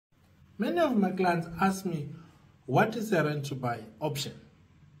Many of my clients ask me, what is a rent to buy option?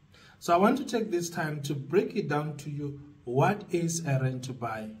 So I want to take this time to break it down to you. What is a rent to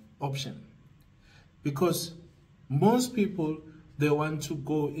buy option? Because most people, they want to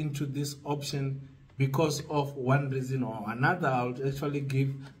go into this option because of one reason or another. I'll actually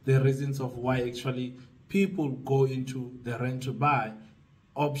give the reasons of why actually people go into the rent to buy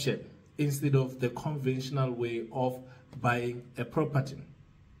option instead of the conventional way of buying a property.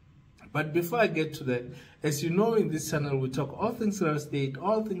 But before I get to that, as you know, in this channel we talk all things real estate,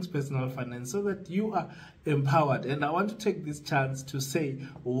 all things personal finance, so that you are empowered. And I want to take this chance to say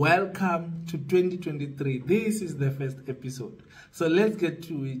welcome to 2023. This is the first episode, so let's get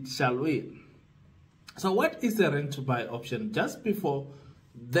to it, shall we? So what is a rent to buy option? Just before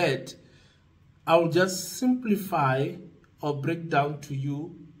that, I'll just simplify or break down to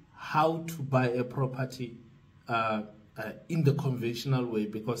you how to buy a property in the conventional way,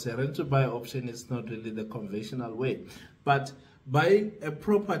 because a rent to buy option is not really the conventional way. But buying a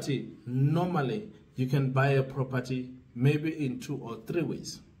property, normally you can buy a property maybe in 2 or 3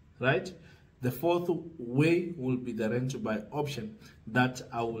 ways, right? The fourth way will be the rent to buy option that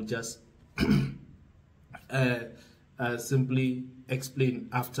I will just simply explain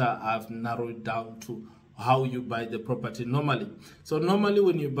after I've narrowed down to how you buy the property normally. So normally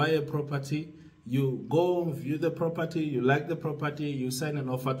when you buy a property, you go view the property, you like the property, you sign an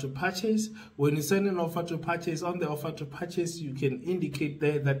offer to purchase. When you sign an offer to purchase, on the offer to purchase, you can indicate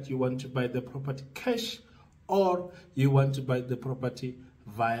there that you want to buy the property cash or you want to buy the property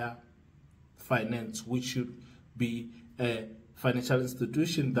via finance, which should be a financial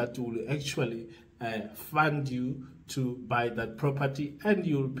institution that will actually fund you to buy that property, and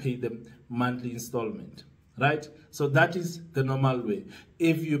you'll pay them monthly installment. Right? So that is the normal way.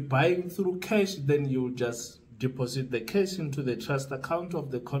 If you're buying through cash, then you'll just deposit the cash into the trust account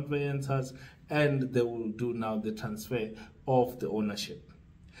of the conveyancers, and they will do now the transfer of the ownership.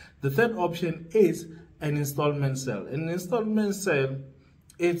 The third option is an installment sale. An installment sale,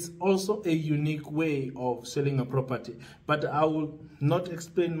 it's also a unique way of selling a property, but I will not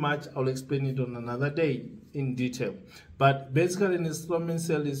explain much. I'll explain it on another day in detail. But basically, an installment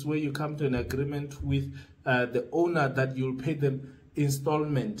sale is where you come to an agreement with the owner that you'll pay them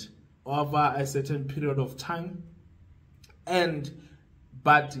installment over a certain period of time,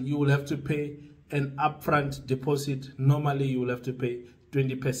 but you will have to pay an upfront deposit. Normally you will have to pay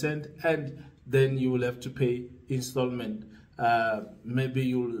 20%, and then you will have to pay installment. Maybe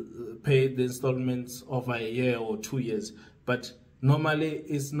you'll pay the installments over a year or 2 years, but normally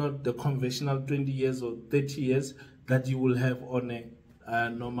it's not the conventional 20 years or 30 years that you will have on a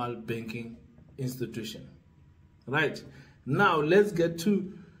normal banking institution. Right, now let's get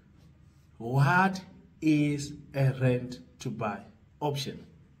to what is a rent to buy option.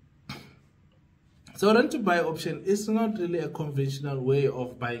 So rent to buy option is not really a conventional way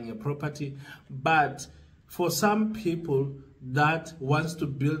of buying a property, but for some people that wants to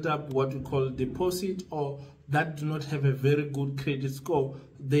build up what we call deposit, or that do not have a very good credit score,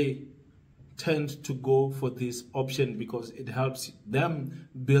 they tend to go for this option because it helps them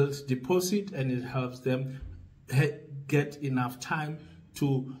build deposit, and it helps them get enough time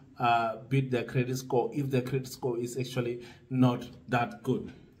to beat their credit score if their credit score is actually not that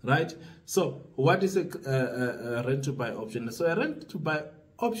good, right? So what is a rent to buy option? So a rent to buy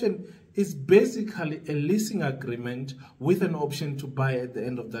option is basically a leasing agreement with an option to buy at the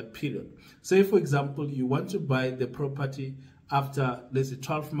end of that period. Say, for example, you want to buy the property after, let's say,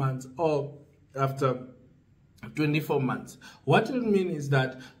 12 months or after 24 months. What it will mean is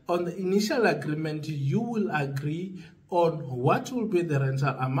that on the initial agreement, you will agree on what will be the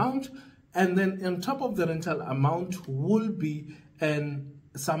rental amount, and then on top of the rental amount will be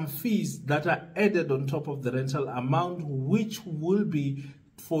some fees that are added on top of the rental amount, which will be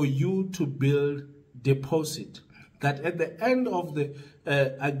for you to build deposit, that at the end of the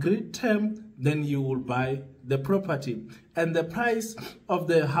agreed term, then you will buy the property, and the price of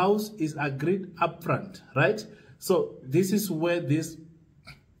the house is agreed upfront, right? So this is where these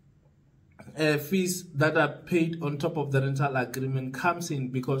fees that are paid on top of the rental agreement comes in,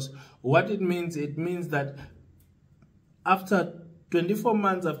 because what it means that after 24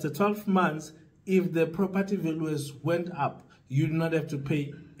 months, after 12 months, if the property values went up, you do not have to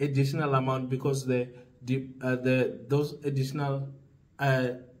pay additional amount, because those additional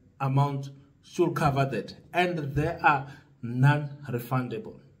amount should cover that, and they are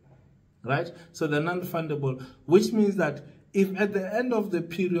non-refundable, right? So they're non-refundable, which means that if at the end of the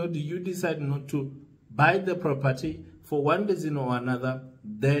period you decide not to buy the property for one reason or another,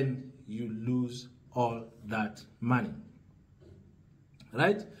 then you lose all that money,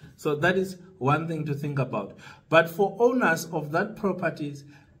 right? So that is one thing to think about. But for owners of that properties,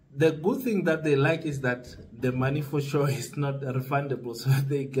 the good thing that they like is that the money for sure is not refundable, so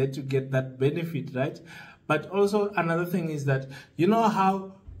they get that benefit, right? But also another thing is that, you know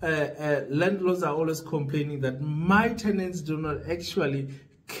how landlords are always complaining that my tenants do not actually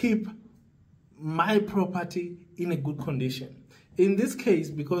keep my property in a good condition. In this case,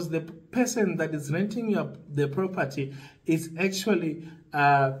 because the person that is renting the property is actually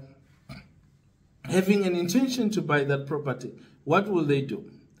having an intention to buy that property, what will they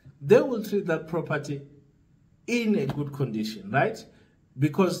do? They will treat that property in a good condition, right?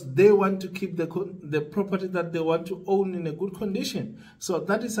 Because they want to keep the property that they want to own in a good condition. So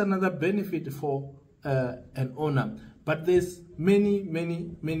that is another benefit for an owner. But there's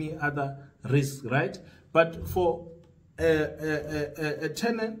many other risks, right? But for a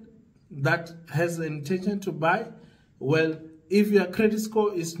tenant that has the intention to buy, well, if your credit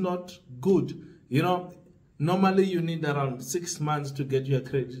score is not good, you know, normally you need around 6 months to get your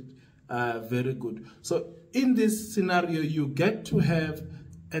credit very good. So in this scenario, you get to have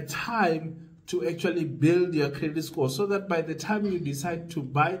a time to actually build your credit score, so that by the time you decide to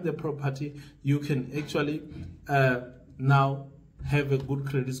buy the property, you can actually now have a good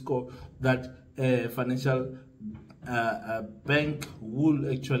credit score that a financial bank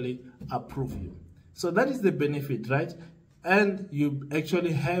will actually approve you. So that is the benefit, right? And you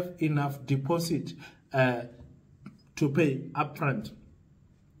actually have enough deposit to pay upfront.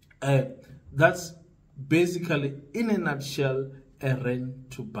 That's basically, in a nutshell, a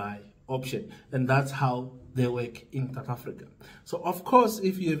rent to buy option, and that's how they work in South Africa. So of course,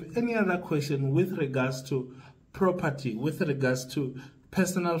 if you have any other question with regards to property, with regards to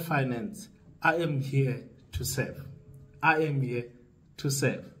personal finance, I am here to serve. I am here to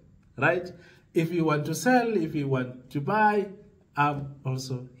serve, right? If you want to sell, if you want to buy, I'm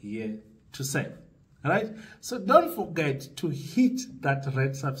also here to serve. Right? So don't forget to hit that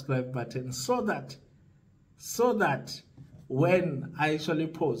red subscribe button so that when I actually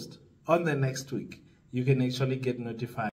post on the next week, you can actually get notified.